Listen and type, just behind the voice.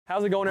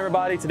How's it going,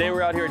 everybody? Today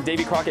we're out here at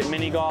Davy Crockett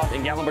Mini Golf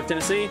in Gatlinburg,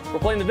 Tennessee. We're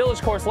playing the Village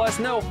course. Let us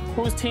know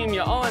whose team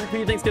you're on, who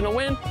you think's gonna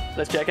win.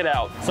 Let's check it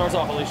out. Starts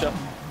off, Alicia.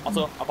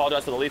 Also, I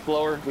apologize for the leaf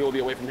blower. We will be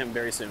away from him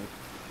very soon.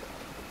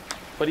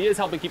 But he is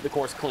helping keep the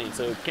course clean,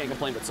 so can't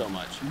complain but so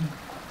much.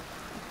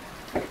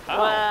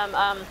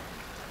 Oh.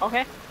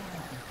 Okay.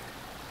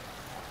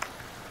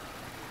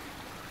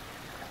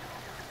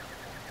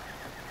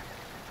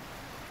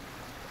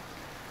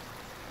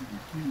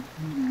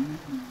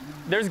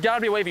 There's got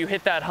to be a way if you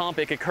hit that hump,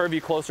 it could curve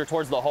you closer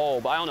towards the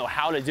hole, but I don't know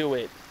how to do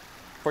it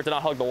for it to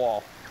not hug the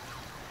wall.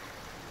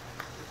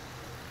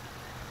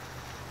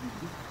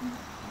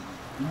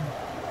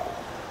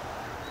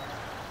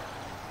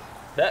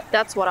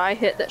 That's what I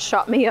hit that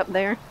shot me up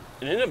there.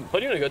 It ended up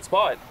putting you in a good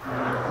spot.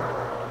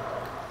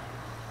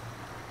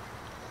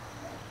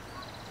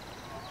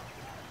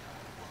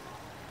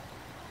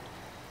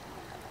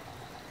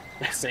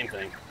 Same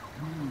thing.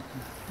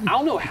 I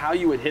don't know how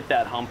you would hit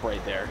that hump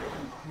right there.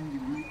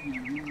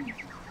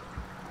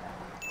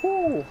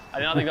 Whew. I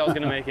did not think that was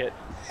gonna make it.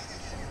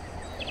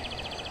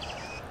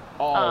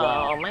 Oh,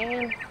 wow.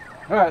 Man.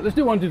 All right, let's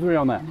do 1, 2, 3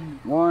 on that.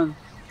 1,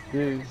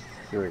 2,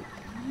 3.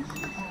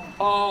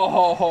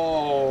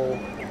 Oh.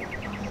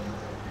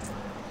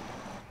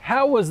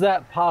 How was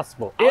that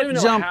possible? I don't even It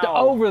know jumped how.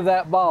 over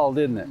that ball,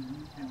 didn't it?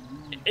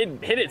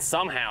 It hit it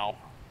somehow.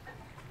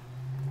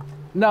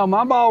 No,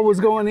 my ball was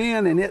going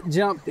in and it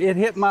jumped. It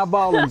hit my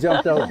ball and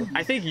jumped over.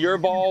 I think your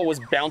ball was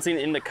bouncing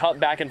in the cup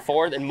back and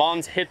forth, and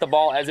Mom's hit the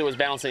ball as it was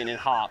bouncing and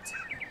hopped.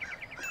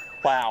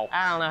 Wow.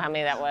 I don't know how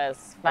many that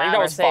was. I think that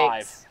was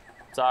 5.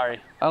 Sorry.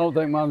 I don't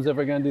think Mom's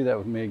ever going to do that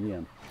with me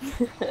again.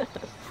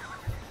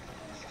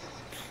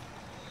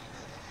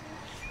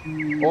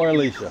 Or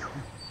Alicia.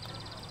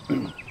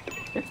 Well,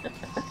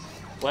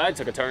 that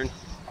took a turn.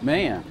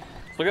 Man.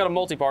 So we got a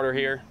multi-parter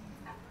here.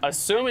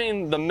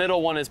 Assuming the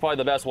middle one is probably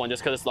the best one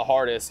just because it's the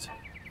hardest.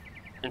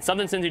 And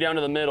something sends you down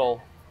to the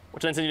middle,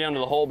 which then sends you down to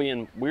the hole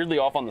being weirdly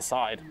off on the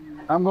side.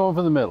 I'm going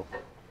for the middle.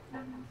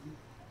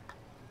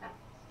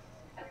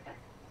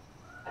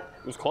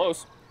 It was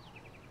close.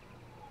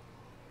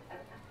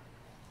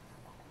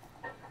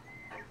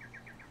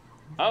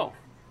 Oh,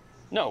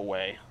 no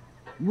way.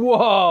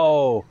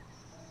 Whoa.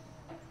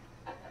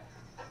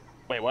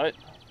 Wait, what?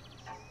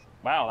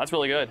 Wow, that's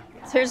really good.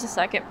 So here's the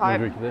second Wanna pipe.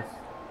 drink this?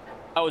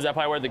 Oh, is that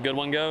probably where the good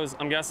one goes,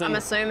 I'm guessing? I'm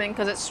assuming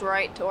because it's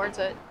right towards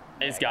it.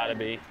 It's gotta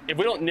be. If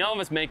we don't, none of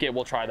us make it,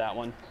 we'll try that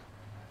one.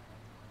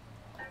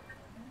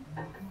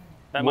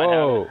 That might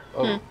Whoa. happen.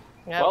 Oh.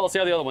 Yep. Well, let's see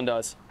how the other one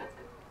does.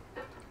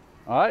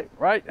 All right,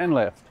 right and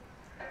left.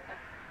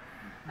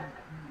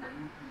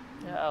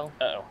 Uh-oh.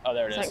 Uh-oh. Oh,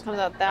 there it So is. it comes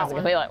out I that was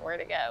one. gonna be like, where'd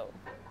it go?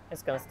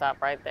 It's gonna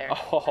stop right there.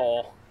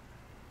 Oh.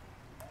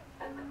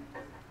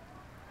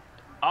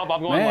 Oh, I'm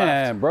going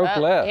Man, left. broke Oh,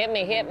 left. hit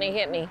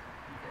me.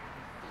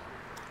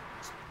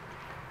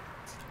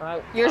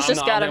 Oh, Yours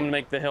just I'm got gonna a.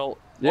 make the hill.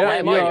 Yeah,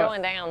 wait, you you're are.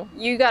 going down.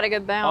 You got a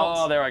good bounce.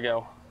 Oh, there I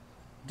go.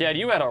 Dad,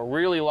 you had a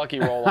really lucky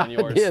roll on I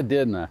yours. did,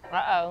 didn't I?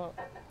 Uh-oh.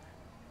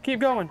 Keep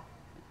going.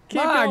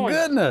 Keep My going.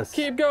 goodness.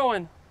 Keep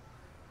going.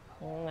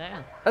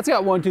 Yeah. That's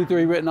got 1, 2,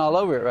 3 written all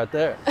over it right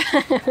there.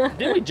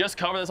 Didn't we just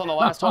cover this on the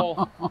last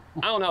hole?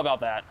 I don't know about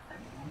that.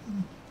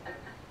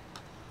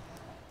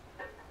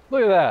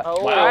 Look at that.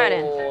 Oh,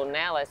 Wow.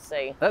 now let's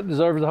see. That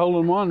deserves a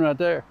hole-in-one right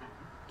there.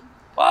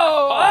 Whoa!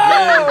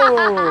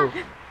 Oh,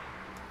 Oh!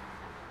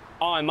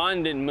 Oh, and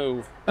mine didn't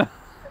move.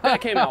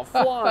 That came out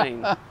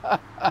flying.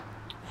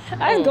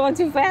 I was going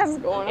too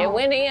fast going It on.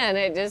 went in,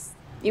 it just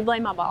You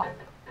blame my ball.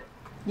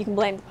 You can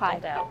blame the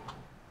pipe. popped out.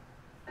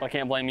 I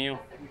can't blame you.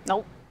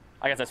 Nope.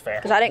 I guess that's fair.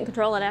 Because I didn't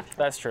control it after.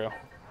 That's true.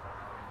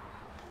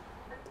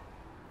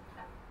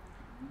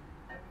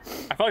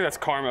 I feel like that's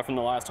karma from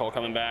the last hole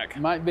coming back.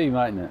 Might be,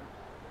 mightn't it?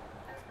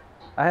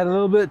 I had a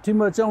little bit too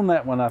much on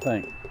that one, I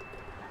think.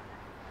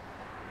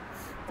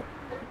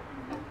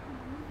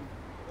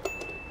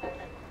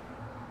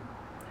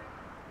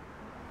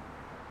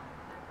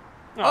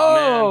 Oh,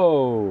 man.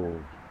 Oh!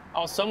 I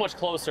was so much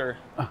closer.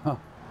 I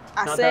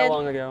Not said, that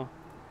long ago.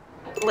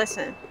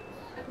 listen,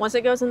 once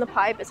it goes in the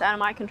pipe, it's out of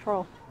my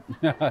control.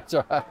 That's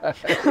right.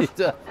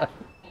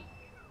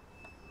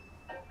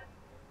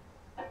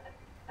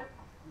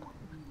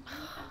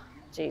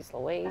 Jeez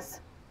Louise.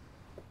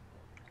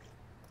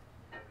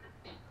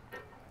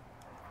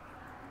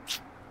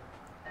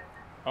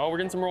 Oh, we're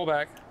getting some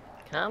rollback.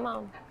 Come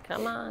on.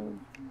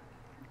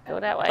 Go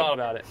that way. Thought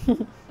about it.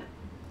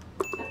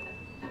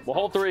 Well,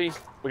 hole 3,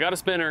 we got a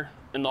spinner,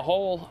 and the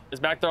hole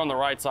is back there on the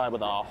right side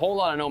with a whole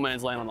lot of no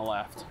man's land on the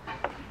left.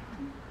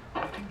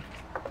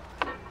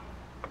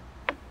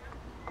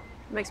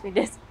 Makes me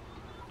dizzy.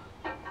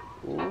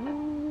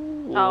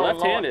 Ooh, Oh,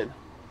 left-handed.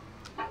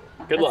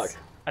 Good luck. That's-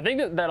 I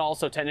think that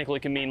also technically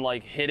can mean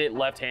like hit it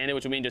left-handed,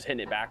 which would mean just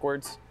hitting it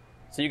backwards.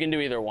 So you can do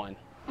either one.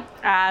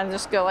 I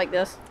just go like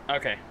this.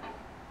 Okay.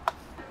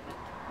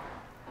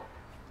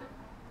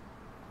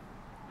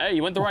 Hey,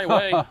 you went the right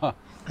way.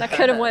 That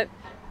could have went.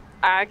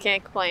 I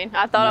can't complain.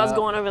 I thought I was No.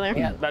 going over there.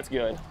 Yeah, that's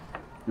good.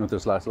 You want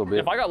this last little bit?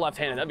 If I got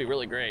left-handed, that'd be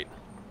really great.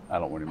 I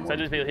don't want any more. So I'd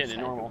just be hitting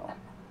it normal.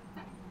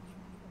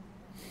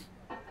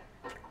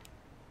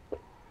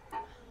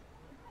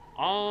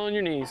 On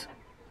your knees.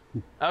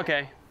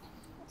 Okay.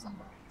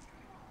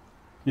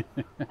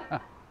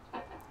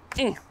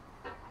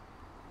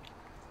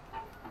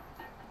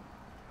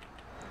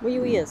 Where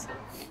you is?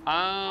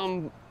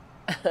 I'm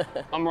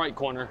right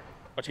corner.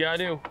 What you gotta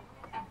do?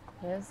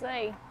 Let's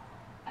see.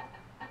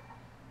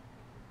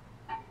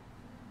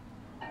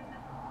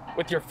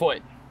 With your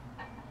foot.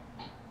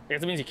 I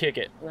guess it means you kick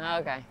it.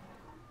 Okay.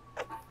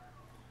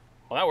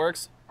 Well, that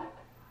works.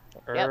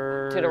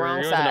 Yep, to the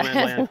wrong You're into no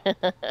man's side.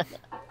 land.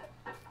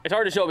 It's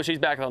hard to show, but she's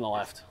back on the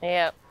left.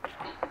 Yep.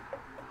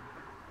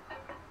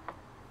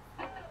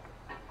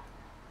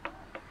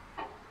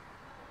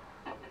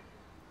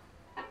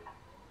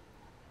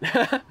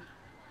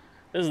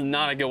 This is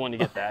not a good one to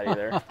get that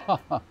either. All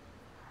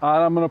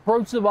right, I'm gonna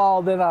approach the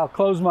ball, then I'll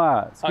close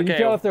my eyes. Can you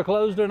Okay. tell if they're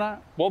closed or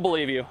not? We'll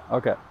believe you.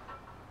 Okay.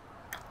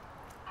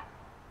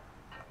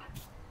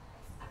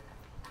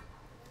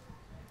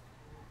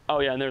 Oh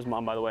yeah, and there's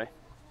Mom, by the way.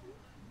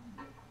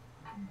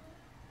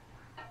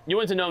 You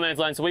went to no man's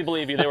land, so we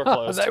believe you. They were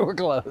closed. They were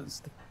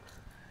closed.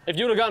 If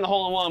you would have gotten a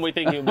hole-in-one, we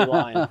think you'd be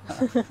lying.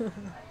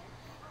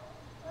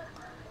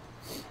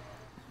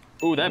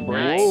 Ooh, that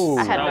breaks. Ooh.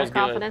 I had That no was good.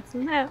 confidence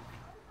in that.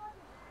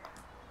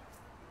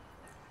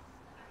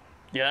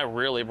 Yeah, that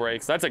really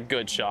breaks. That's a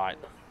good shot.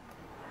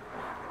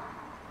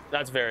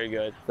 That's very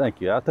good. Thank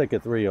you. I'll take a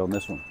 3 on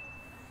this one.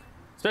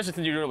 Especially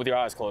since you're doing it with your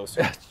eyes closed.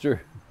 That's true.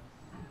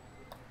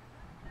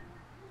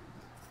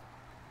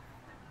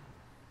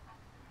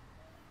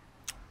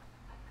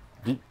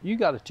 You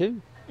got a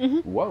 2?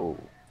 Whoa.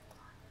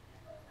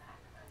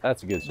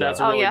 That's a good shot. That's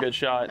a Oh, really yeah. good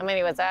shot. How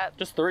many was that?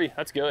 Just 3.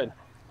 That's good.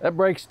 That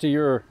breaks to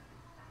your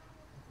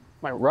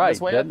My right. This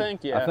way, I doesn't it?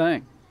 think. Yeah. I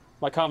think.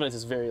 My confidence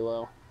is very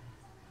low.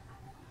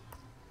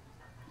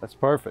 That's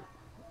perfect.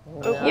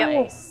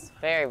 Nice.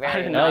 Very, I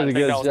very did That not was a think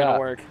good that was gonna shot.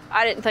 work.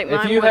 I didn't think If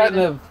mine you would hadn't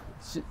even.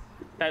 have,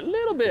 That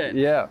little bit.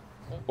 yeah.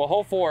 Well,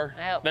 hole 4,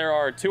 Yep. there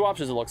are 2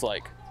 options it looks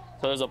like.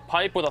 So there's a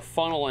pipe with a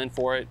funnel in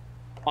for it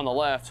on the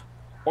left,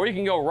 or you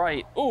can go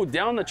right. Ooh,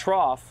 down the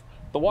trough.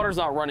 The water's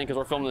not running because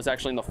we're filming this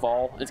actually in the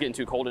fall. It's getting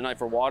too cold at night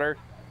for water,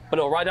 but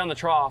it'll ride down the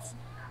trough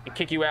and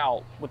kick you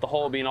out with the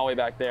hole being all the way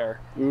back there.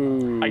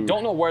 Ooh. I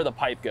don't know where the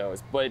pipe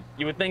goes, but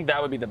you would think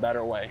that would be the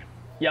better way.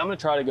 Yeah, I'm gonna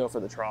try to go for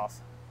the trough.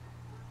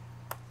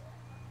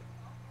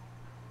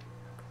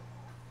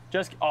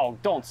 Just, oh,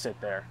 don't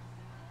sit there.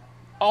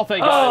 Oh,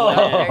 thank God. I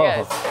There went it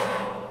in. goes.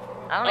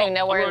 I don't Oh, even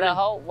know I'm where the running.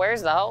 hole.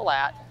 Where's the hole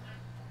at?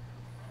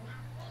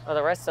 Or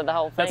the rest of the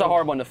whole thing? That's a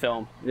hard one to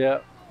film.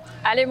 Yeah.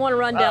 I didn't want to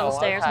run down the Oh,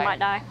 stairs. I okay. might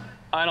die.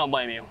 I don't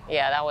blame you.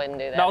 Yeah, that wouldn't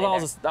do that. That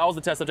was, either. that was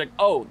the test subject.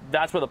 Oh,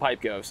 that's where the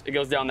pipe goes. It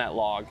goes down that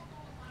log.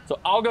 So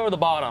I'll go to the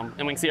bottom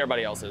and we can see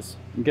everybody else's.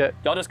 Okay.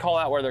 Y'all just call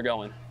out where they're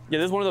going. Yeah,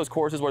 this is one of those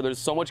courses where there's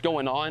so much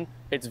going on,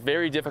 it's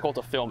very difficult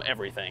to film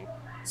everything.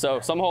 So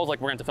some holes, like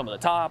we're gonna have to film at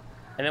the top,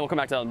 and then we'll come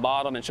back to the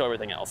bottom and show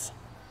everything else.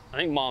 I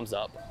think Mom's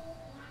up.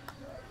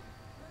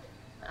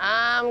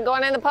 I'm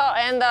going in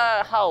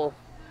the hole,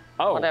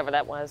 Oh, whatever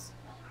that was.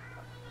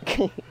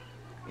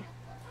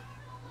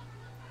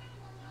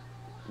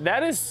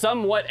 that is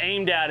somewhat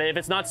aimed at it. If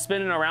it's not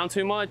spinning around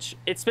too much,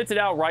 it spits it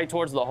out right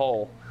towards the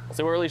hole. Let's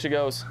see where Alicia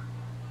goes.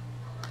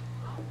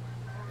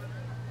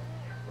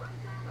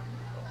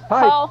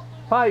 Pipe. Hole.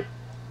 Pipe.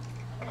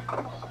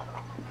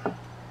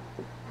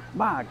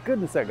 My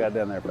goodness, that got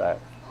down there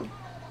fast.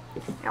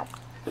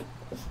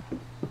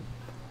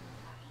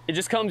 It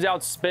just comes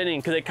out spinning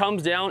because it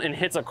comes down and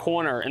hits a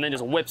corner and then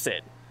just whips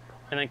it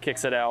and then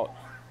kicks it out.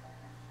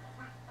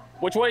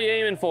 Which way are you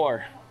aiming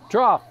for?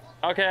 Trough.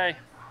 Okay.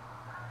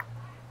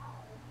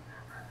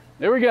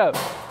 There we go.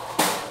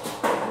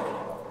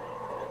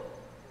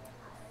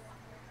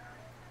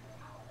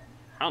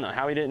 I don't know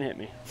how he didn't hit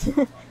me.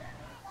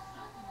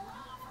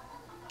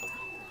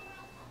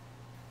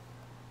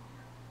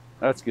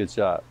 That's a good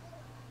shot.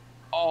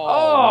 Oh,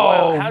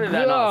 wow. How did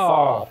that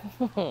not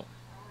fall?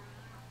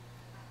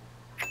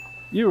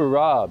 You were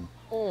robbed.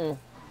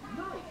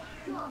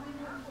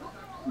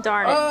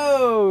 Darn it.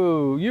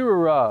 Oh, you were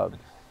robbed.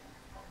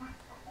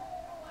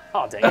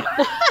 Oh, dang it.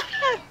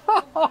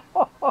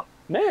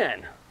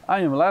 Man, I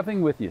am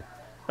laughing with you.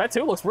 that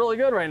too looks really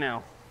good right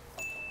now.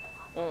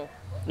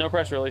 No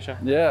pressure, Alicia.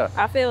 Yeah.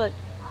 I feel it.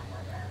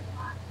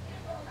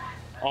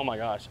 Oh my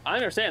gosh. I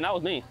understand, that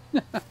was me.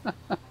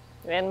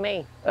 And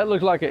me. That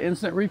looked like an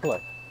instant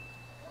replay.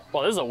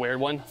 Well, this is a weird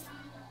one.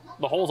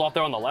 The hole's off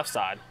there on the left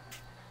side.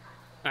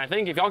 And I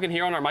think if y'all can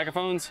hear on our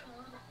microphones,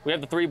 we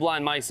have the 3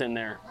 blind mice in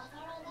there.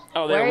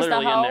 Oh, they're Where's the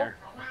literally in hole? there.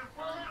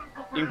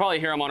 You can probably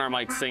hear them on our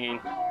mics singing.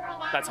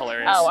 That's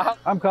hilarious. Oh, wow.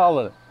 I'm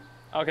calling it.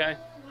 Okay.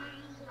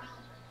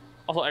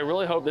 Also, I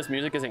really hope this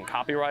music isn't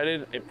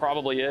copyrighted. It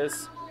probably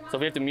is. So if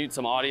we have to mute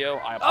some audio,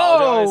 I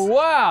apologize. Oh,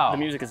 wow. The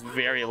music is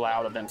very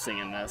loud of them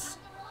singing this.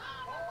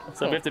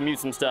 So if we have to mute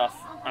some stuff,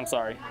 I'm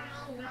sorry.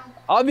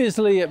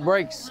 Obviously, it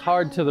breaks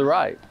hard to the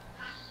right.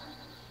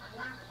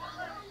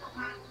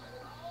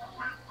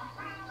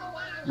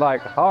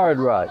 Like hard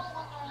right.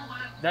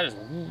 That is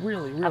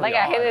really, really I think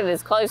I hit it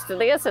as close to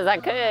this as I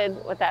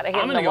could without it I'm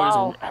hitting gonna the go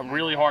wall. a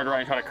really hard right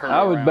and try to curve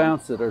I it would around.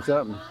 bounce it or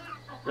something.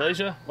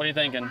 Alicia, what are you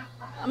thinking?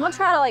 I'm gonna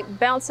try to like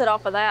bounce it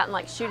off of that and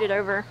like shoot it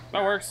over.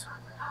 That works.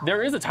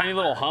 There is a tiny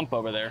little hump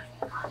over there.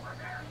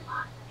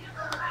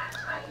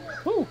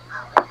 Woo.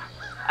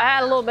 I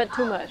had a little bit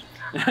too much.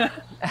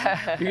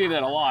 You gave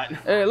that a lot.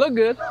 Hey, it looked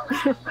good. Yeah,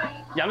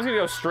 I'm just gonna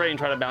go straight and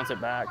try to bounce it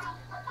back.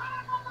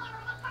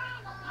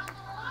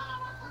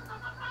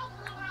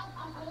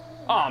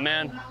 Oh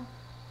man.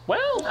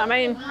 Well, I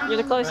mean, you're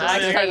the closest. I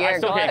can say I you're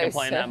still can't close.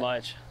 complain that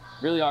much.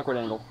 Really awkward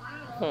angle.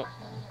 I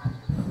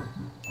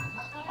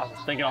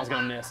was thinking I was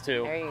gonna miss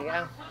too. There you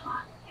go.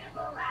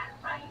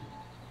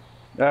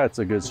 That's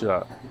a good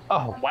shot.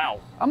 Oh,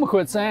 Wow. I'm gonna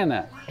quit saying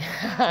that.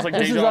 It's like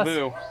This is deja us.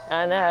 vu.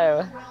 I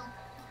know.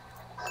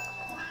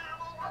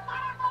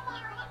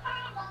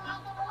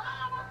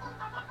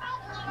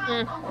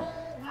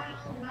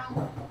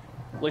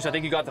 Alicia, I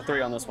think you got the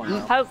 3 on this one. Though.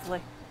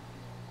 Hopefully.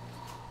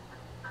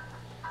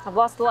 I've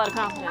lost a lot of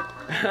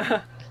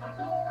confidence.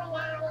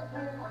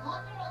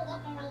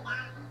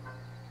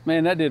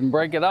 Man, that didn't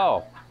break at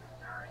all.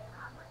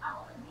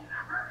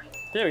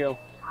 There we go.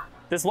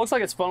 This looks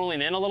like it's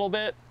funneling in a little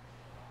bit,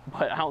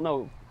 but I don't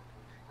know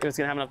if it's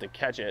gonna have enough to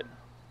catch it.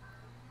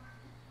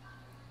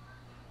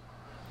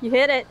 You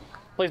hit it.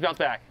 Please bounce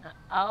back.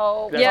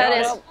 Oh, That's Yeah,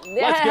 it nice. is.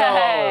 Let's go.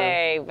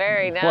 Yay,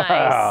 very nice.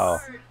 Wow.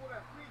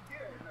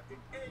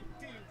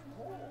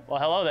 Well,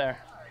 hello there.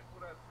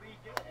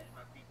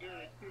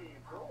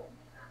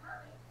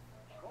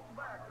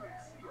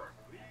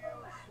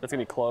 That's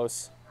gonna be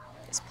close.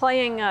 It's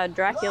playing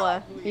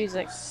Dracula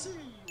music.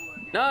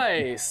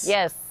 Nice.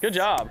 Yes. Good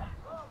job.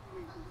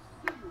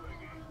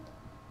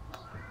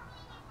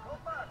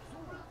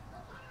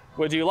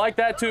 Would you like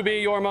that to be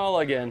your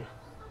mulligan?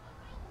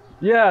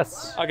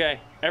 Yes. Okay,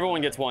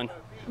 everyone gets one.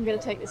 I'm gonna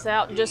take this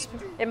out.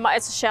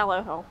 It's a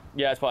shallow hole.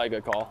 Yeah, it's probably a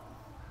good call.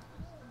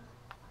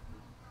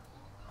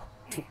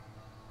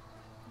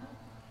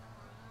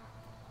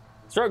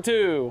 Stroke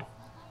 2.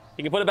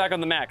 You can put it back on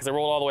the mat because it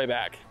rolled all the way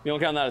back. You don't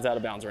count that as out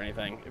of bounds or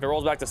anything. If it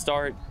rolls back to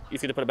start, you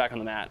just get to put it back on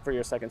the mat for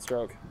your second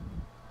stroke.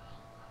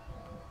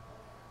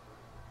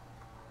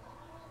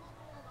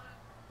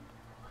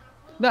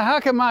 Now, how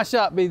can my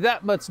shot be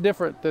that much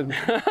different than?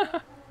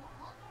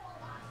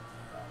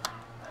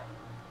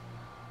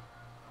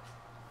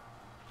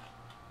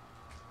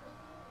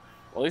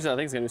 Well, Lisa, I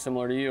think it's gonna be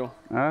similar to you.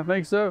 I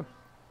think so.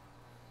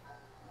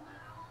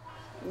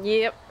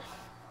 Yep.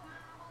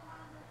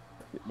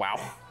 Wow.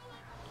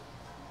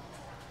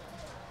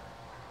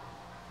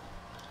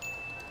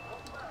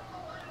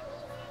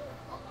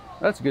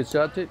 That's a good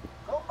shot too.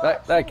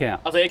 That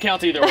counts. I'll say it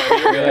counts either way. But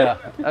you're good. Yeah,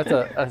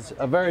 that's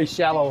a very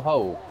shallow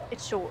hole.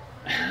 It's short.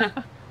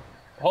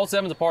 Hole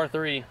 7's a par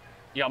 3.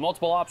 You got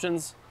multiple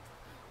options.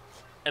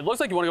 It looks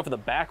like you want to go for the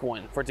back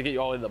one for it to get you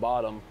all the way to the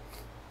bottom.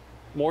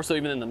 More so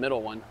even than the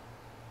middle one.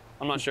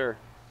 I'm not sure.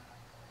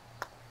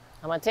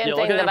 I'm Yeah, attempting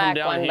look at the it from back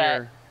down one,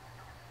 here.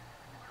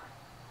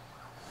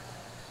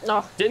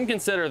 Oh, Didn't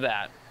consider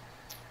that.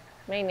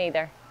 but me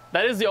neither.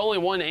 That is the only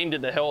one aimed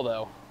at the hill,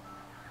 though.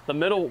 The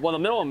middle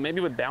one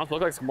maybe would bounce.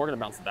 Look like more gonna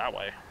bounce it that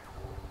way.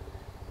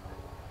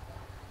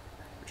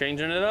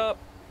 Changing it up.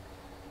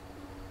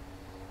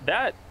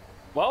 That,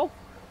 well.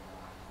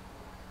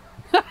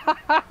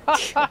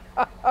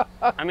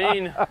 I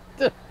mean,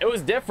 it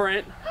was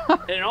different,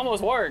 and it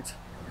almost worked.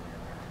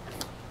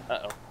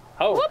 Uh-oh.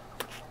 Oh.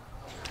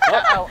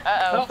 Uh-oh,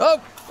 uh-oh.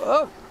 Oh,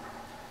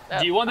 oh.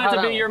 Do you want that to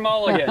Hold be on. your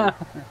mulligan? Not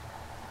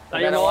You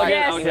your better watch, mulligan?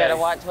 Yes. you Okay. better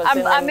watch what's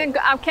in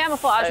I'm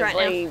camouflaged those right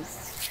now.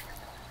 leaves.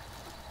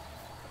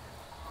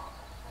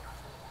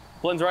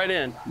 Blends right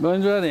in.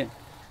 Blends right in.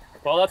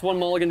 Well, that's one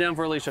mulligan down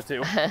for Alicia,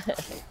 too.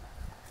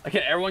 Okay,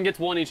 everyone gets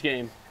one each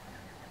game.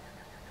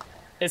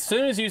 As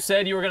soon as you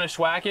said you were going to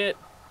schwack it,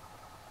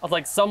 I was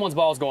like, someone's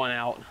ball's going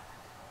out.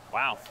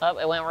 Wow. Oh,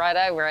 it went right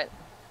over it.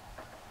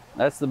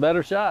 That's the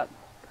better shot.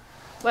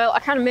 Well, I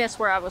kind of missed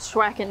where I was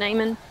schwacking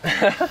Naaman.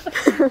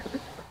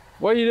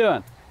 What are you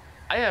doing?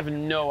 I have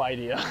no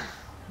idea.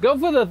 Go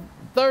for the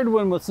third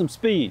one with some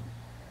speed.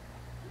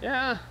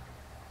 Yeah.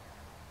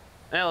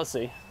 Now, let's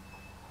see.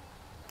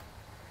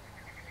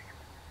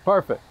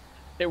 Perfect.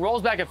 It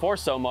rolls back and forth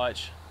so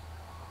much.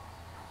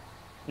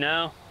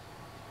 No.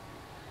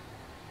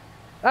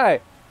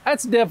 Hey,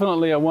 that's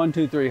definitely a 1,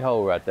 2, 3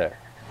 hole right there.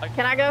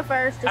 Can I go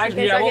first? Just in Actually,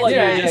 case yeah, I we'll get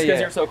let you Yeah, just because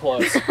yeah. you're so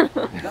close.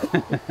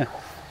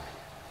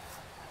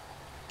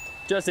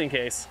 Just in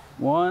case.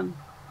 1,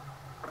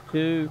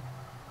 2,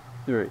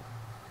 3.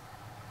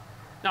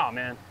 Oh,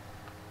 man.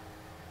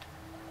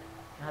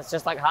 That's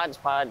just like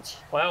hodgepodge.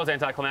 Well, that was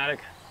anticlimactic.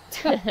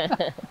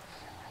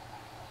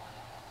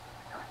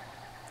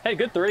 Hey,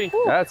 good 3.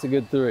 That's a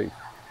good 3.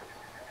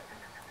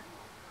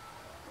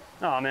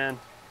 Oh, man.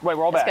 Wait,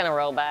 roll It's back. gonna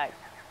roll back.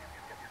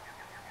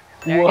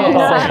 Sit on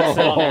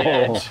the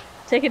edge.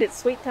 Take it at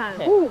sweet time.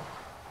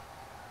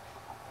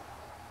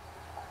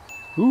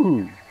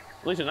 Ooh,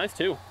 Alicia, nice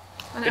too.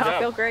 I know, Good I job.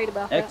 feel great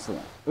about that.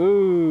 excellent.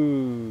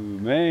 Ooh,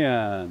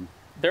 man.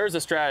 There's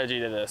a strategy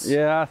to this.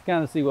 Yeah, I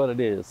kind of see what it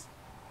is.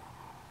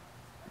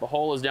 The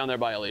hole is down there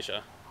by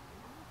Alicia.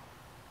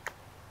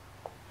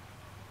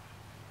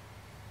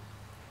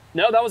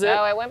 No, that was it.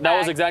 Oh, it went That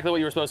was back. exactly what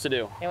you were supposed to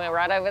do. It went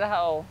right over the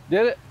hole.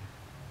 Did it?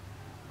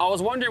 I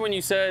was wondering when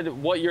you said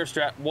what you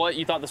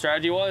thought the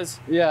strategy was.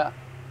 Yeah.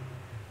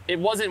 It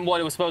wasn't what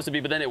it was supposed to be,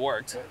 but then it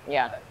worked.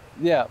 Yeah.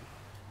 Yeah.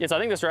 Yes, I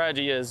think the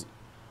strategy is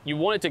you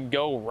want it to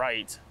go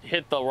right,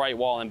 hit the right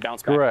wall, and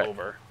bounce back Correct.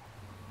 over.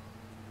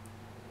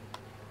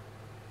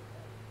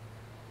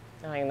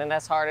 I mean, then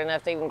that's hard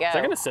enough to even go. Is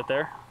that gonna sit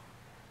there?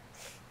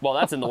 Well,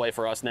 that's in the way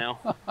for us now.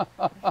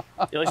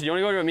 Alicia, do you want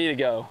to go or do you want me to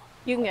go?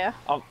 You can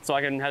go. So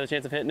I can have the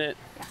chance of hitting it?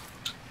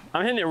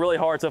 I'm hitting it really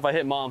hard, so if I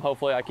hit Mom,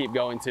 hopefully I keep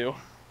going too.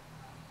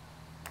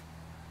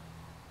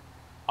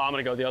 Oh, I'm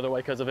gonna go the other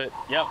way because of it.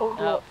 Yep.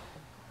 Oh.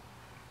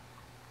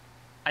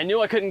 I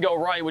knew I couldn't go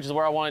right, which is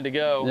where I wanted to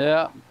go.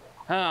 Yeah.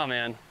 Oh,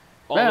 man.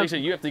 Well, Man. Alicia,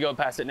 you have to go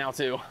past it now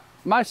too.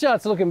 My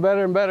shot's looking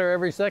better and better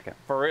every second.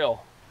 For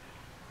real.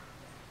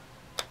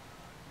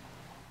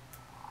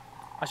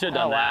 I should have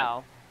done Oh,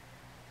 wow.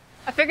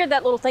 I figured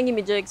that little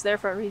thingy-majig's there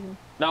for a reason.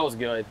 that. That was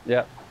good.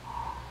 Yeah.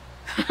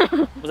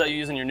 Was that you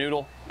using your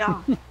noodle?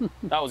 Yeah.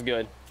 That was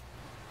good.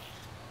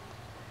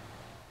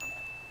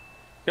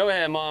 Go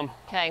ahead, Mom.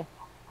 Okay.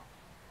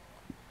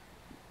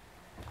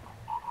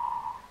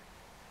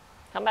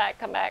 Come back,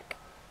 come back.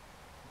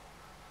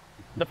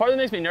 The part that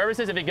makes me nervous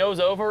is if it goes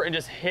over and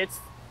just hits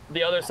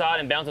the other side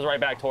and bounces right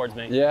back towards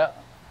me. Yeah.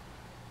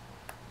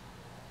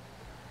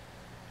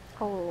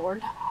 Oh,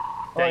 Lord.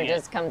 Or Dang it it.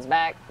 just comes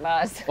back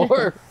by us.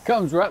 Or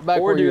comes right back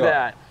Or where do you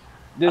that. are.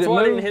 Did That's it why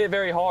I move? didn't hit it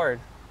very hard.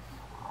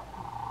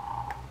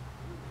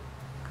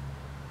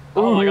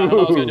 Oh my God, I thought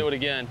I was gonna do it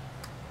again.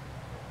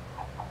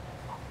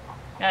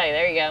 Hey,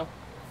 there you go.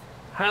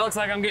 It looks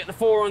like I'm getting a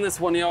 4 on this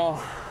one,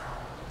 y'all.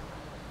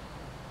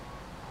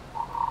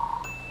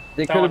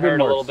 It That could one have been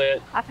hurt a worse. little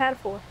bit. I've had a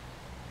 4.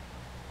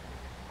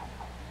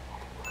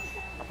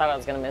 I thought I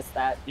was gonna miss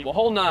that. Well,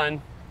 hole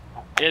 9,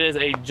 it is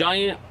a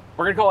giant,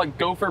 we're gonna call it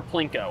Gopher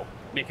Plinko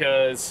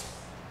because,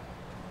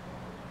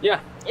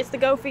 yeah, It's the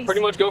Gofies.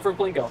 pretty much Gopher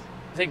Plinko.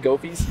 Say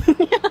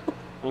Gofies?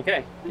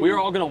 Okay, we are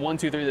all gonna 1,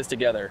 2, 3 this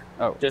together.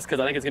 Oh. Just because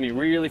I think it's gonna be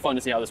really fun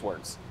to see how this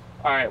works.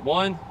 All right,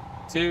 1,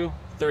 2,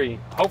 3.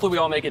 Hopefully we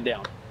all make it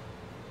down.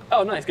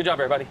 Oh, nice, good job,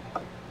 everybody.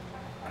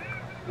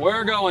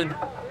 We're going.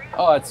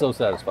 Oh, it's so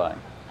satisfying.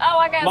 Oh,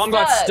 I got Mom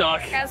stuck. got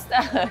stuck. I got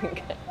stuck.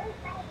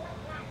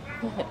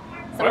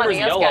 Whoever's Somebody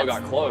else yellow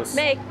got close.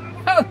 Me.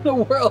 How in the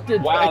world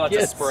did Wow, that that's a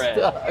get spread.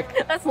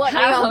 stuck? That's what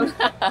I I don't,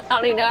 I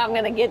don't even know how I'm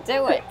gonna get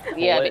to it.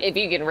 Yeah, Pull it. if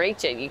you can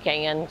reach it, you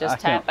can. Just I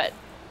can't. tap it.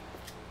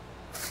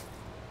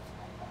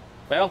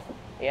 Well,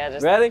 Yeah,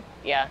 just Ready?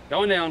 Yeah.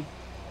 going down.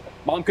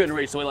 Mom couldn't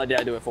reach, so we let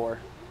Dad do it for her.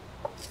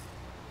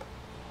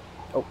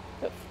 Oh.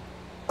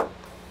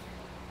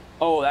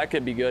 Oh, that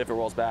could be good if it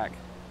rolls back.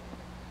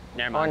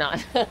 Never Or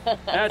mind. not.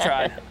 I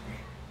tried.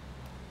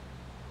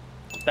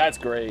 That's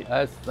great.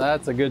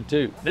 That's a good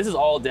two. This is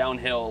all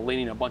downhill,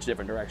 leaning a bunch of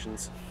different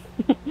directions.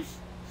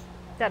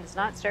 That is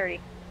not sturdy.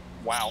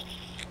 Wow.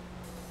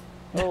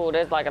 Oh,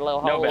 there's like a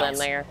little No hole in bounce.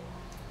 there.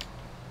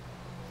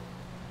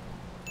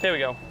 There we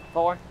go.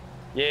 4.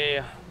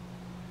 Yeah. Wow,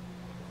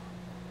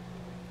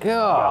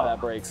 God.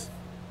 that breaks.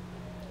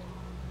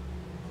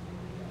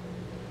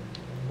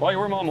 Well,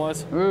 where Mom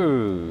was.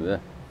 Ooh.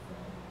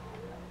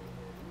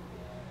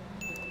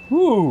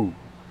 Woo.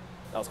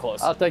 That was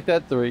close. I'll take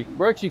that 3.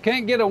 Brooks, you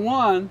can't get a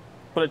 1.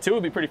 But a 2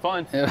 would be pretty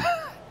fun.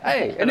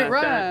 Hey, and it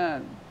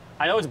ran.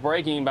 I know it's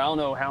breaking, but I don't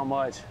know how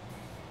much.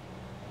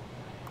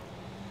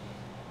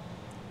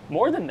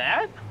 More than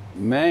that?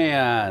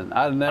 Man,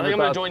 I'd never I think I'm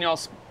gonna thought- join y'all.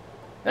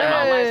 I'm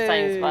almost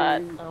same Hey.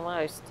 spot.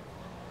 Almost.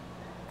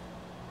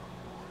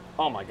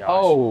 Oh my gosh.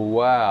 Oh,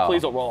 wow.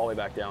 Please don't roll all the way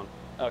back down.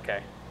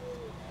 Okay.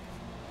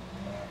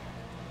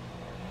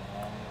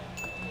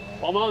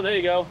 Well, Mom, there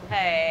you go.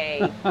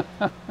 Hey.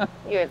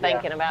 You were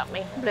thinking about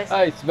me. Bless you.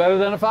 Hey, it's better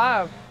than a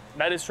 5.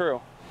 That is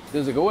true.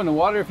 Does it go in the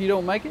water if you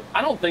don't make it?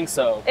 I don't think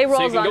so. It So you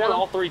rolls can on go in down.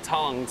 all 3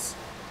 tongues,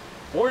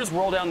 or just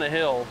roll down the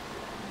hill,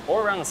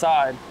 or around the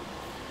side.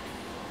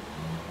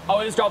 Oh,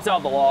 it just drops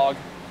out the log.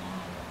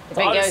 If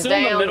So it I'd goes assume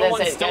down, the middle does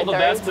one's it still go the through?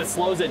 best that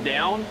slows it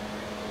down,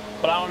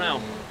 but I don't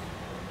know.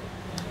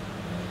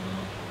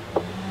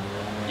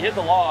 You hit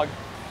the log.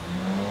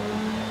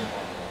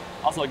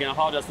 Also, again, I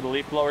apologize for the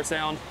leaf blower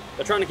sound.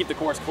 They're trying to keep the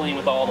course clean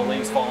with all the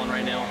leaves falling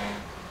right now.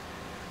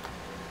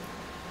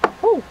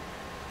 Whew.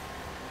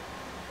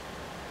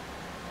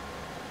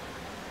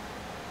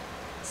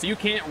 So you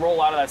can't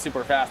roll out of that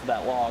super fast with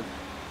that log.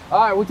 All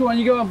right, which one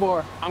you going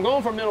for? I'm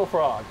going for middle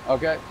frog.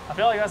 Okay. I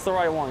feel like that's the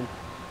right one.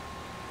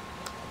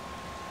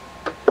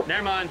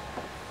 Never mind.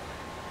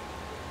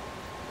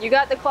 You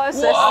got the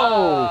closest. Whoa.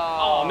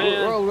 Oh,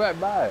 man. Rolled right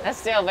by it. That's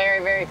still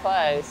very, very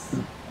close.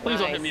 Please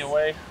don't hit me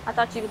away. I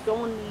thought you was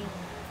going.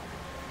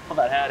 How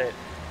about had it?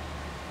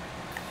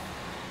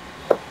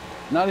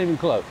 Not even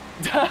close.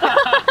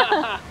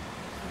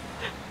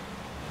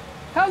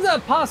 How's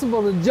that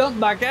possible to jump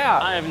back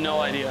out? I have no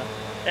idea.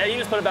 Yeah, you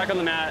just put it back on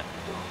the mat.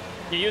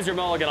 You used your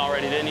mulligan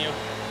already, didn't you?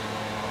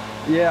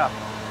 Yeah.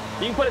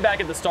 You can put it back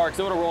at the start,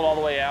 so it would have rolled all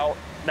the way out.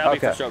 That would be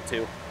for Okay. stroke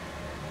 2.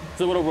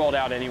 So it would have rolled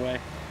out anyway.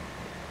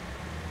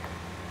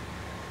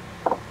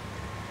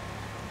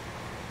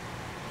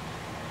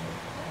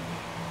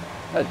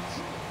 That's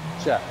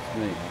shot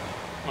me.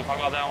 Want to talk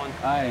about that one?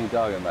 I ain't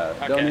talking about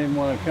it. Okay. Don't even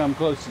want to come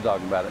close to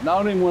talking about it.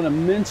 Don't even want to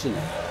mention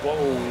it.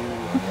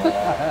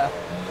 Whoa.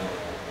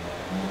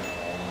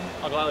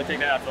 I'll gladly take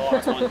that after the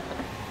last one.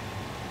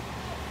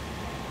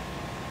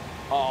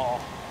 Oh.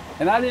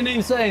 And I didn't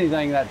even say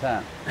anything that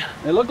time.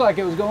 It looked like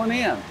it was going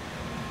in.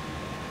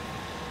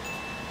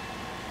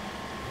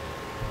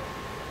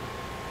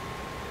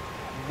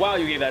 Wow,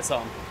 you gave that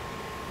some.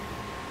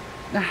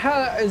 Now,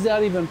 how is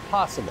that even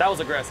possible? That was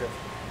aggressive.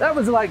 That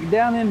was like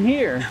down in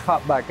here and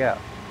popped back out.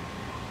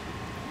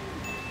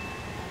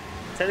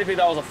 Technically,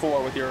 that was a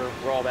 4 with your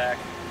rollback.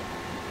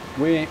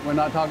 We're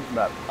not talking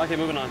about it. Okay,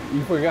 moving on.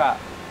 You forgot.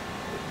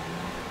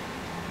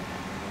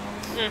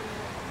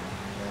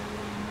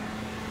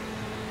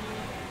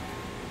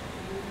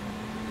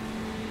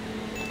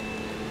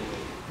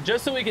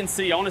 Just so we can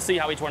see, I want to see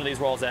how each one of these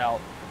rolls out.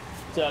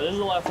 So this is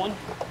the left one.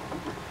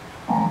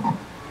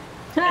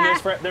 And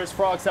there's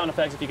frog sound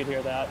effects if you could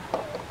hear that.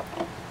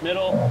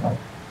 Middle.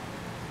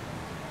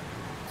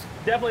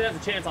 Definitely has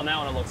a chance on that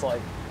one, it looks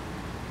like.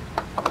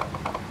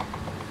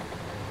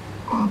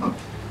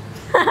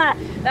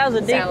 That was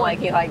a deep Sound one.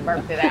 like you like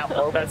burped it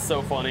out. That's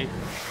so funny.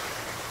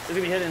 It's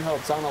gonna be hidden in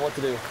hope, so I don't know what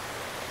to do.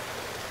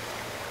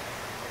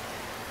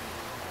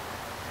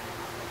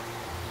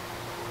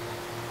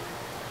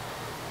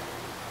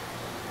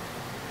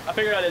 I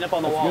figured I'd end up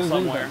on the That's wall good as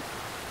somewhere. anything.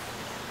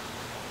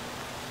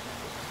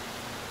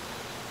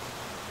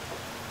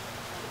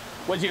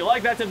 Would you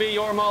like that to be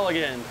your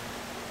mulligan?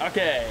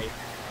 Okay.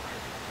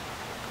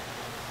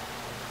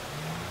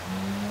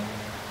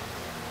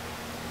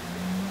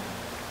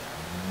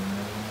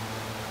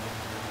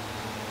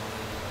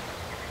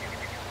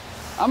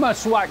 I'm gonna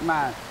swipe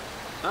mine.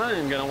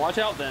 I'm gonna watch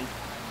out then.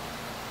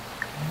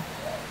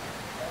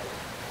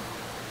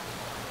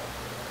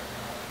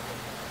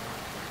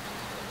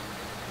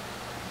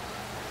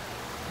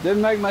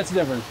 Didn't make much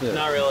difference, did it?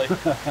 Not really.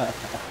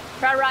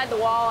 Try to ride the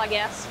wall, I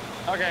guess.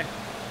 Okay.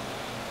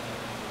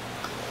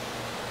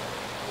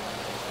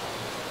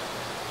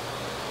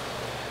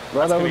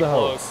 Right That's gonna over be the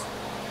hole. close.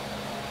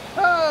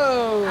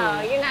 Oh!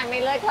 Oh, you got me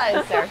a little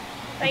closer.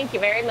 Thank you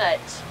very much.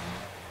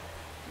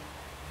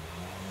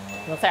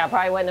 I'll say I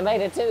probably wouldn't have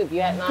made it too if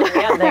you hadn't knocked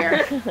me out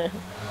there.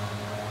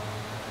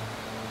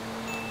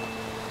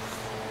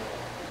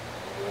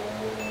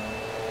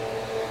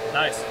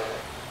 Nice.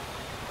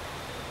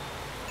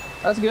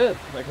 That's good.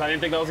 Like, I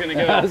didn't think that was gonna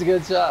go. That's a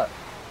good shot.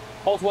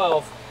 Hole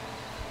 12.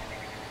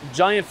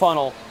 Giant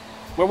funnel.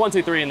 We're 1,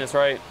 2, 3 in this,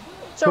 right?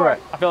 Sure.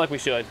 Correct. I feel like we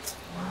should.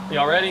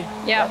 Y'all ready?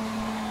 Yep.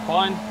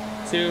 1,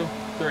 2,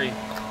 3.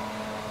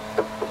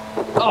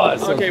 Oh,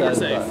 that's so Okay, we're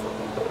safe.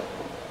 satisfying.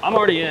 I'm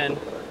already in.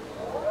 Well,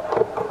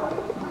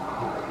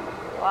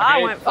 I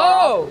Okay. went far.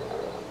 Oh!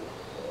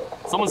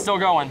 Someone's still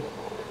going.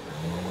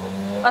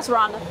 That's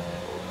Rhonda.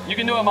 You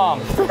can do it, Mom.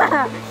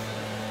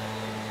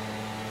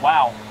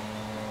 Wow.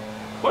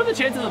 What are the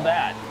chances of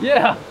that?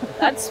 Yeah,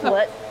 That's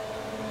split.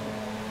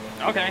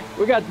 Okay.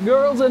 we got the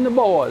girls and the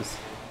boys.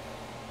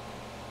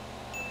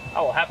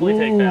 I will happily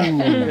take that.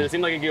 Because it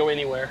seemed like it could go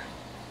anywhere.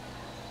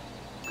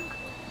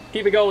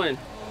 Keep it going.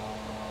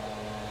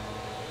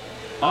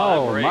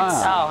 Oh, that breaks.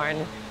 my.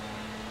 Darn.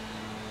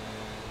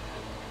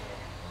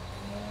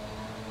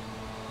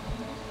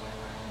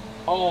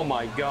 Oh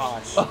my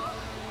gosh.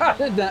 How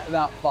did that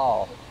not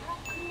fall?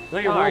 I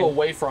think it rolled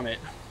away from it.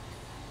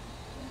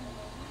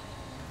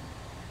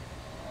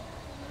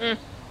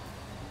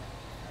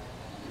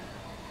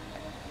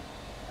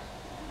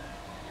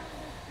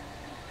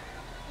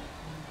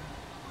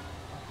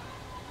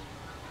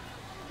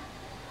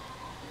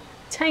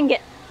 Dang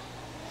it.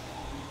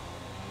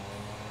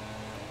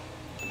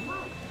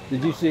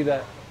 Did you see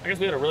that? I guess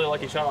we had a really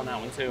lucky shot on that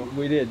one too.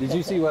 We did. Did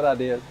you see what I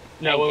did?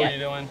 No, what were you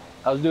doing?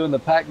 I was doing the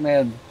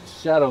Pac-Man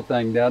shadow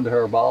thing down to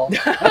her ball.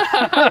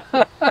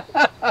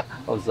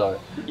 Oh, sorry.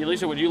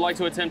 Alicia, would you like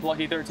to attempt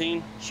Lucky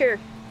 13? Sure.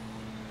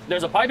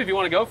 There's a pipe if you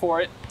want to go for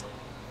it.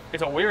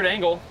 It's a weird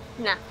angle.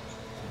 Nah.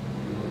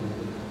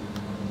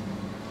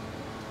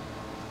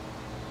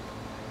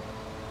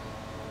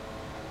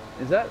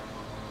 Is that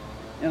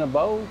in a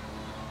bowl?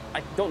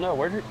 I don't know.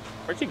 Where'd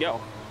she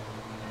go?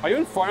 Are you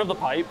in front of the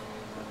pipe?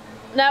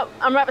 No,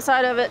 I'm right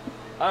beside of it.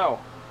 Oh,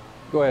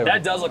 Go ahead.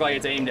 that does look like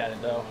it's aimed at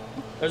it though.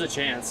 There's a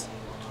chance.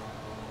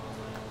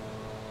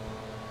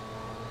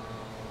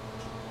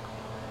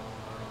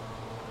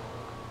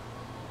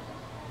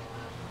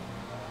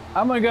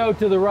 I'm gonna go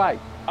to the right.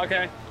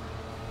 Okay.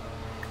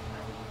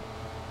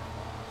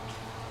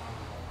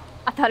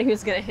 I thought he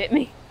was gonna hit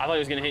me. I thought he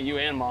was gonna hit you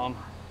and Mom.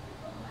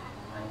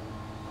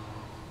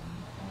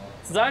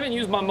 Since I haven't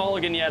used my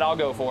mulligan yet, I'll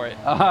go for it.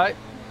 All right.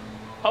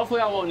 Hopefully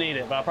I won't need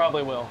it, but I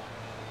probably will.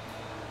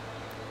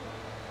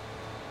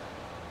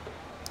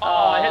 Oh,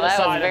 I hit the that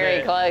side was of very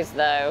it. close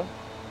though.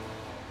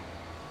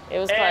 It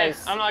was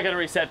close. I'm not gonna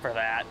reset for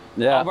that.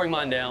 Yeah. I'll bring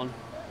mine down.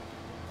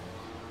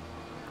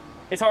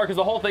 It's hard because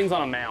the whole thing's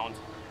on a mound.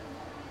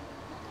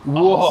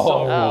 Whoa. so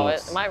Oh,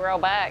 close. it might roll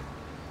back.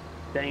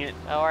 Dang it.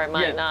 Or it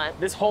might Yeah, not.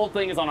 This whole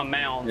thing is on a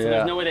mound, so Yeah.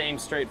 there's no way to aim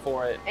straight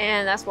for it.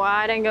 And that's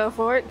why I didn't go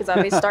for it, because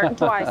I'd be starting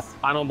twice.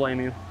 I don't blame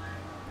you.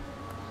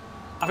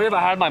 I think if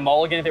I had my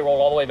mulligan, if they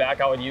rolled all the way back,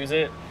 I would use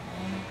it.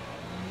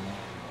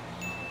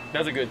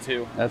 That's a good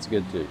 2. That's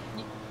good too.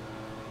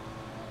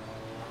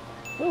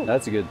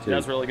 That's a good too.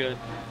 That's really good.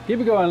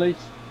 Keep it going, Leash.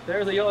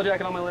 There's a yellow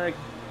jacket on my leg.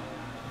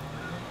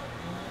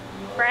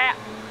 Crap.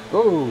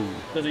 Ooh.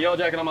 There's a yellow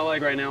jacket on my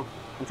leg right now.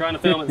 I'm trying to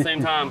film at the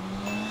same time.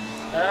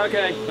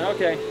 Okay,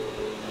 okay.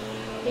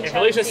 If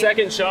Alicia's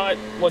second shot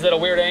was at a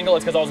weird angle,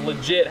 it's because I was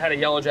legit had a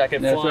yellow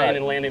jacket That's flying right.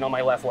 and landing on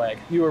my left leg.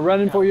 You were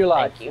running for your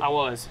life. Thank you. I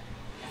was.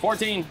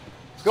 14.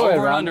 Go Over ahead,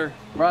 or Rhonda. under?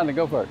 Rhonda,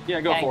 go for it.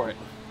 Yeah, go Okay. for it.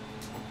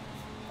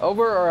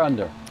 Over or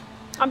under?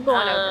 I'm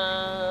going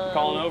over.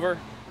 Calling over.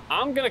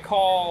 I'm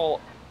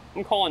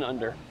calling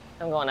under.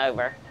 I'm going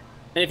over.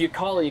 And if you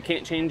call it, you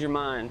can't change your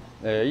mind.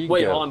 There you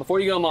Wait, go. hold on. Before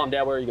you go, Mom,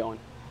 Dad, where are you going?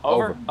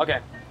 Over? Over. Okay.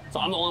 So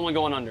I'm the only one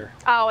going under.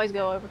 I always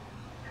go over.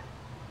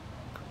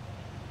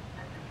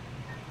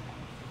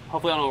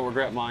 Hopefully I don't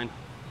regret mine.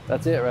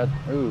 That's it, right?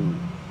 Ooh.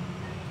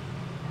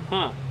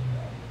 Huh.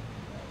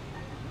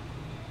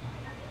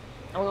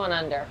 I'm going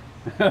under.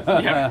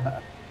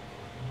 Yeah.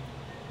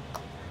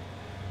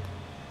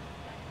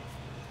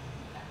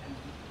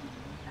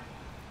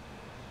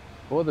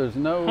 Well, there's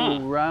no Huh.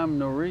 rhyme,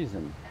 no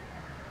reason.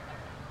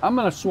 I'm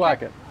gonna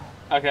swack it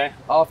Okay.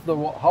 off the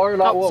wall,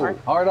 hard off, Oh, sorry.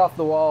 hard off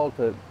the wall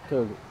to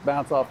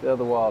bounce off the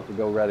other wall to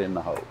go right in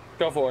the hole.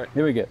 Go for it.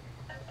 Here we go.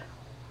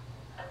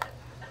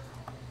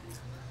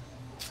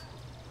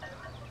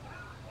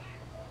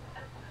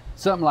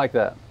 Something like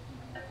that.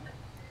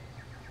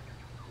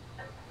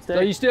 Stay. So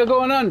you still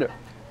going under?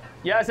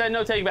 Yeah, I said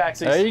no take backsies.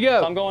 There you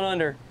go. So I'm going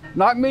under.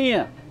 Knock me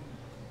in.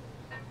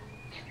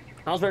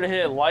 I was ready to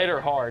hit it light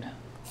or hard.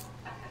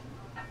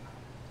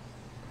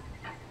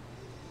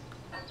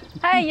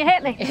 Hey, you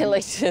hit me. At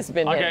least it's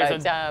been hit Okay, both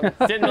so times.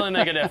 didn't really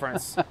make a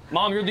difference.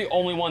 Mom, you're the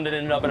only one that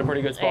ended up in a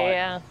pretty good spot.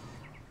 Yeah.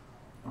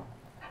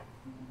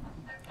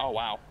 Oh,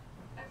 wow.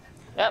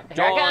 Yep, here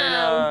Join I come.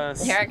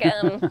 us. Here I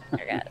come. Here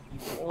I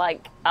come.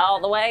 Like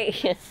all the way.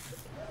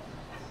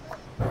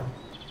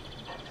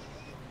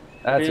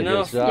 That's a good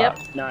enough? shot.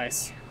 Yep.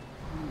 Nice.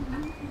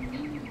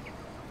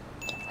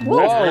 Whoa.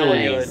 That's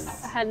really good.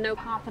 I had no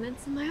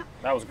confidence in that.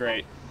 That was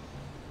great.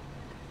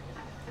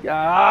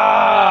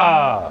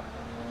 Ah!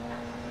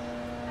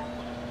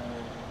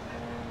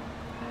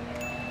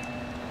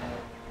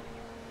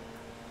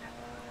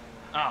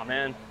 Oh,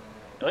 man.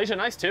 Alicia,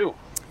 nice too.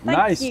 Thank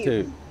Nice you.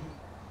 too.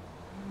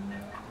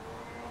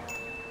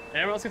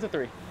 Everyone else gets a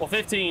 3. Well,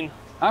 15.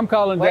 I'm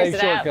calling Where's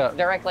Dave's it at? shortcut.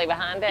 Directly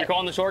behind You're it.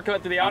 calling the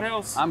shortcut to the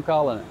outhouse? I'm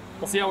calling it.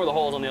 We'll see how where the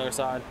hole's on the other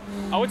side.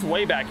 Oh, it's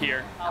way back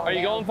here. Oh, Are you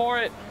yeah. going for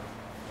it?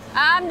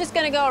 I'm just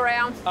going to go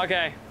around.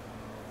 Okay.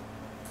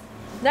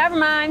 Never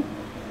mind.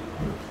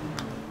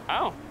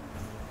 Oh.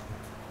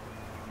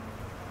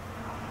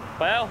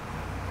 Well.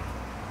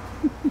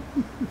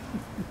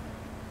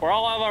 We're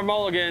all out of our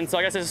mulligan, so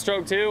I guess it's a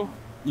stroke 2.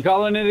 You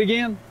calling it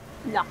again?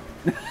 No.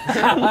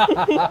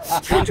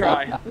 One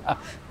try.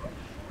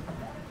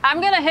 I'm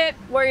going to hit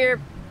where you're...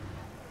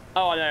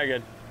 Oh, no, you're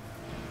good.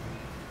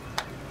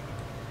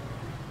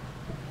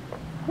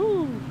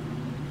 Whew.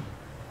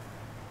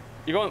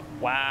 You're going,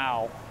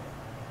 wow.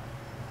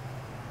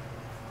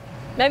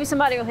 Maybe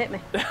somebody will hit me.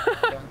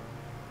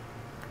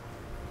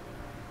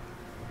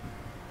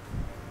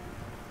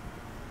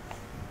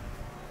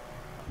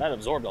 That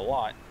absorbed a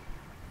lot.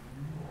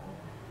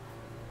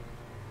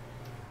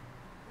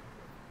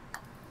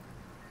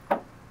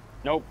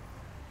 Nope.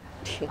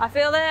 I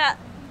feel that.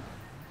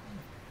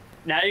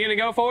 Now you're gonna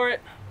go for it?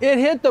 It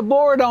hit the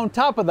board on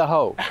top of the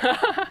hole.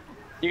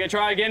 You gonna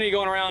try again or you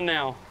going around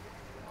now?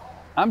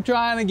 I'm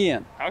trying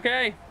again.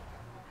 Okay.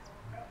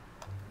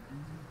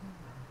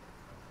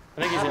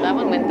 I think he's That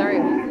one went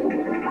through.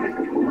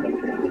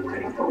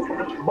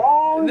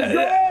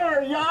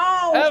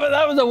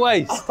 That was a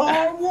waste.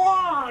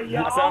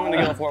 I said I'm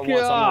gonna go for it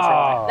once, so I'm gonna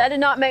try. That did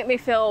not make me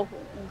feel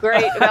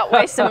great about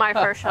wasting my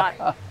first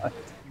shot.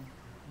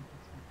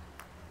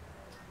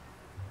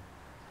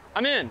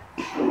 I'm in.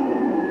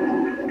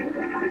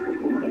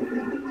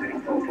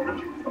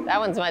 That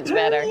one's much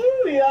better.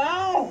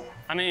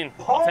 I mean,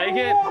 I'll take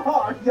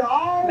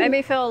it. Made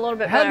me feel a little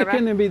bit How better.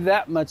 can there be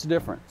that much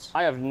difference?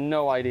 I have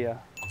no idea.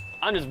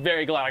 I'm just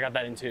very glad I got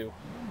that in 2.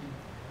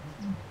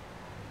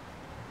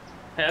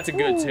 Hey, that's a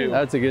good 2.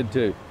 That's a good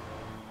two.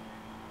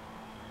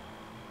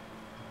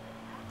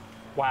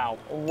 Wow.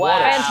 Wow.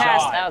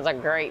 Fantastic. That was a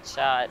great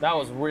shot. That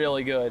was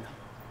really good.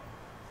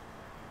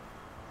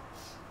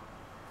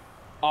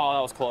 Oh,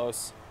 that was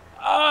close.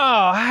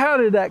 Oh, how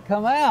did that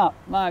come out?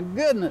 My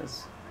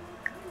goodness.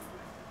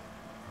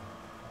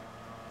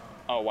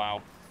 Oh,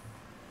 wow.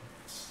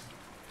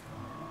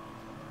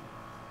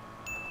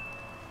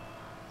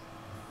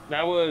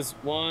 That was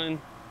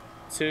 1,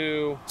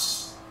 2,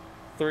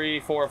 3,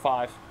 4,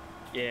 5.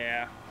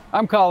 Yeah.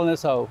 I'm calling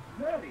this hole.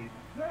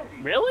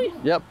 Really?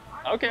 Yep.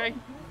 Okay.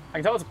 I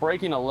can tell it's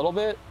breaking a little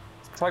bit.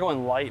 Try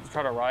going light to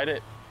try to ride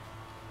it.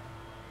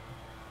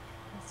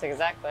 That's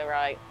exactly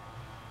right.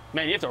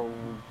 Man, you have to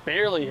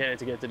barely hit it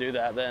to get to do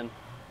that then.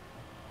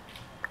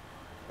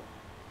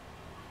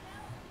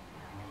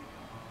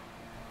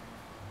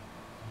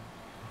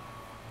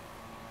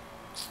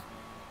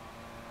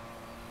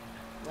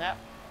 Yep.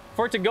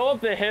 For it to go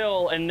up the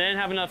hill and then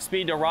have enough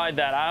speed to ride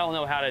that, I don't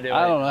know how to do it.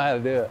 I don't know how to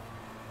do it.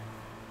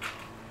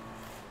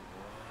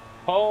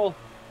 Pole.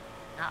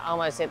 I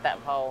almost hit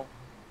that pole.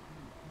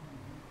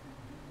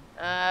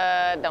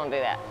 Don't do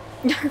that.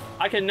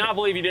 I cannot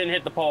believe you didn't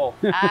hit the pole.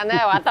 I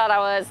know, I thought I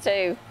was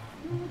too.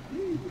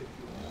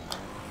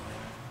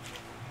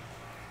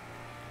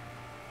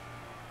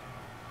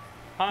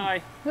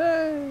 Hi.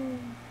 Hey.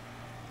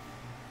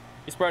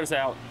 You spread us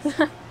out.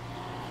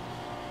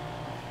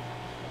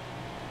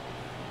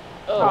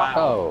 Oh, Wow.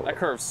 Oh. That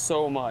curves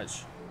so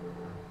much.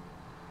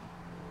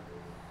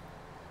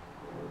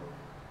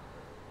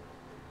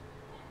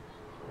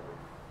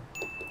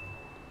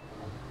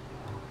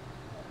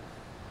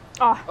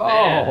 Oh,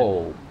 Man.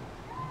 Oh.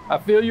 I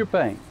feel your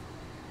pain.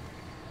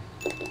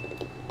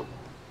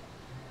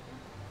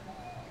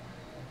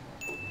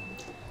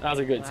 That was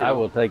a good two. I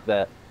will take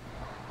that.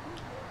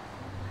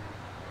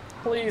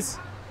 Please.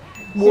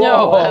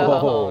 Whoa.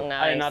 Oh,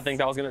 nice. I did not think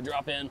that was going to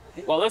drop in.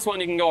 Well, this one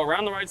you can go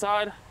around the right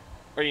side,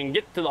 or you can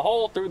get to the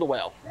hole through the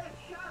well.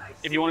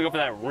 If you want to go for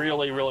that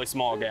really, really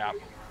small gap.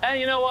 Hey,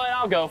 you know what?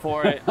 I'll go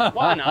for it.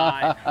 Why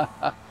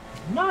not?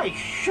 Nice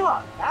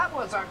shot. That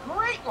was a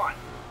great one.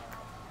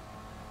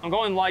 I'm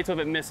going light so if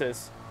it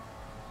misses.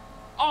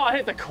 Oh, I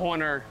hit the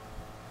corner.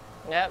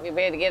 Yep, you'll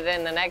be able to get it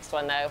in the next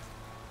one though.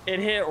 It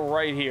hit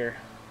right here.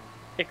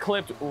 It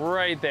clipped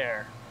right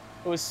there.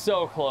 It was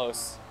so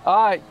close. All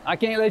right, I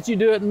can't let you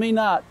do it and me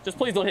not. Just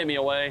please don't hit me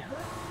away.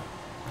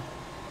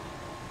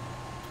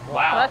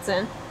 well, that's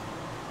in.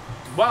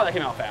 Wow, that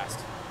came out fast.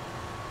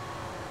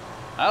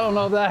 I don't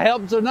know if that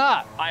helps or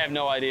not. I have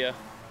no idea.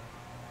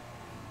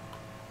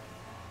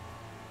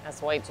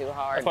 That's way too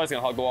hard. That's probably just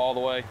gonna hug the wall all the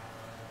way.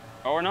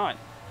 Or not.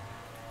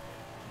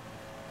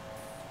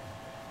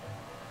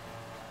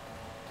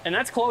 And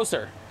that's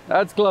closer.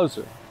 That's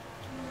closer.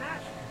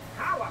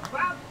 How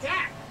about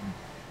that?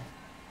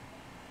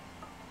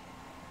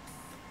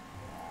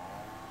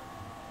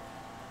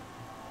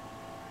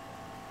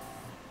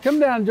 Come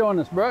down and join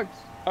us, Brooks.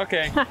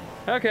 Okay.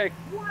 Okay.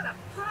 What a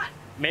putt.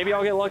 Maybe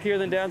I'll get luckier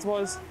than Dad's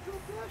was.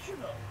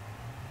 Professional.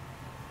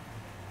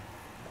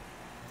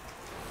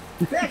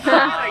 That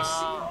shot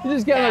I see. You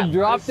just kind of Yeah.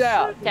 dropped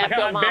out. I Tap kind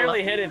your of mama.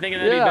 barely hit it thinking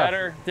that'd Yeah. be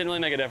better. Didn't really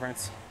make a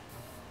difference.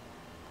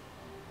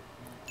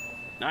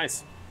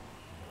 Nice.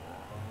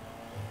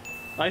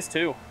 Nice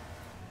two.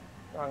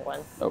 Wrong one.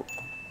 Oh,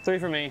 3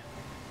 for me.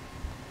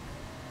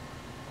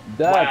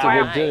 that's Wow.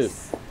 a good two.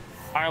 Nice.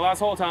 All right, last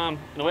hole time.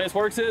 And the way this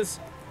works is,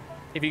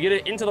 if you get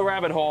it into the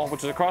rabbit hole,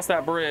 which is across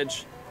that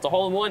bridge, it's a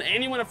hole in one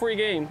and you win a free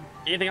game.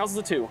 Anything else is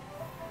a 2.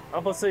 Oh,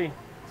 let's see.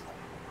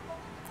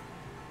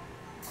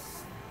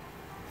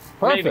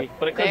 Perfect. Maybe,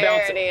 but it could There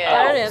bounce. it is. Oh,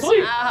 There it is.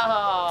 sweet.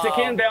 Oh. It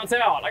can bounce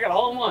out. I got a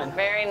hole in one.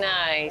 Very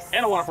nice.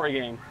 And I won a free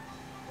game.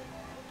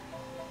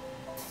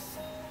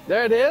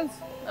 There it is.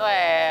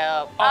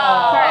 Well,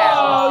 Oh. crap.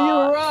 Oh, you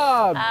were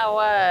robbed. I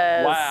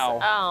was. Wow.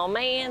 Oh,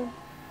 man.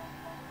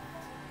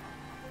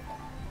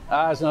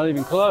 Ah, it's not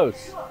even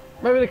close.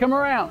 Maybe they come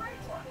around.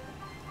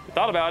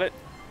 Thought about it.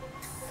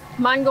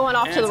 Mine going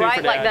off And to the two for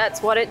right like Dad.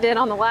 that's what it did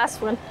on the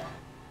last one.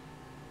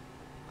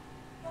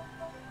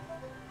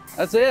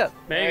 That's it.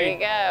 There you Maybe.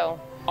 go.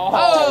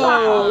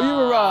 Oh, you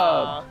were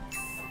robbed.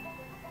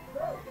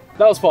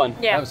 That was fun.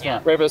 Yeah. That was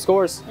fun. Ready for the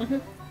scores?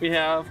 We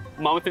have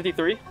Mom with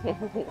 53,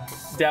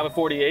 Dad with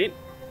 48,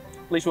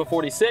 Alicia with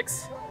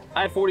 46,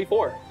 I had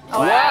 44.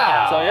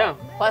 Wow. So yeah,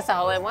 Plus a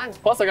hole in one.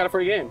 plus I got a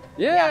free game.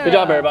 Yeah. Good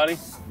job, everybody.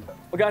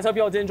 Well, guys, hope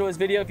you all did enjoy this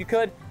video. If you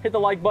could, hit the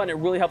like button. It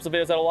really helps the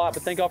videos out a lot.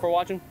 But thank you all for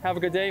watching. Have a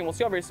good day, and we'll see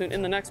you all very soon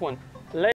in the next one.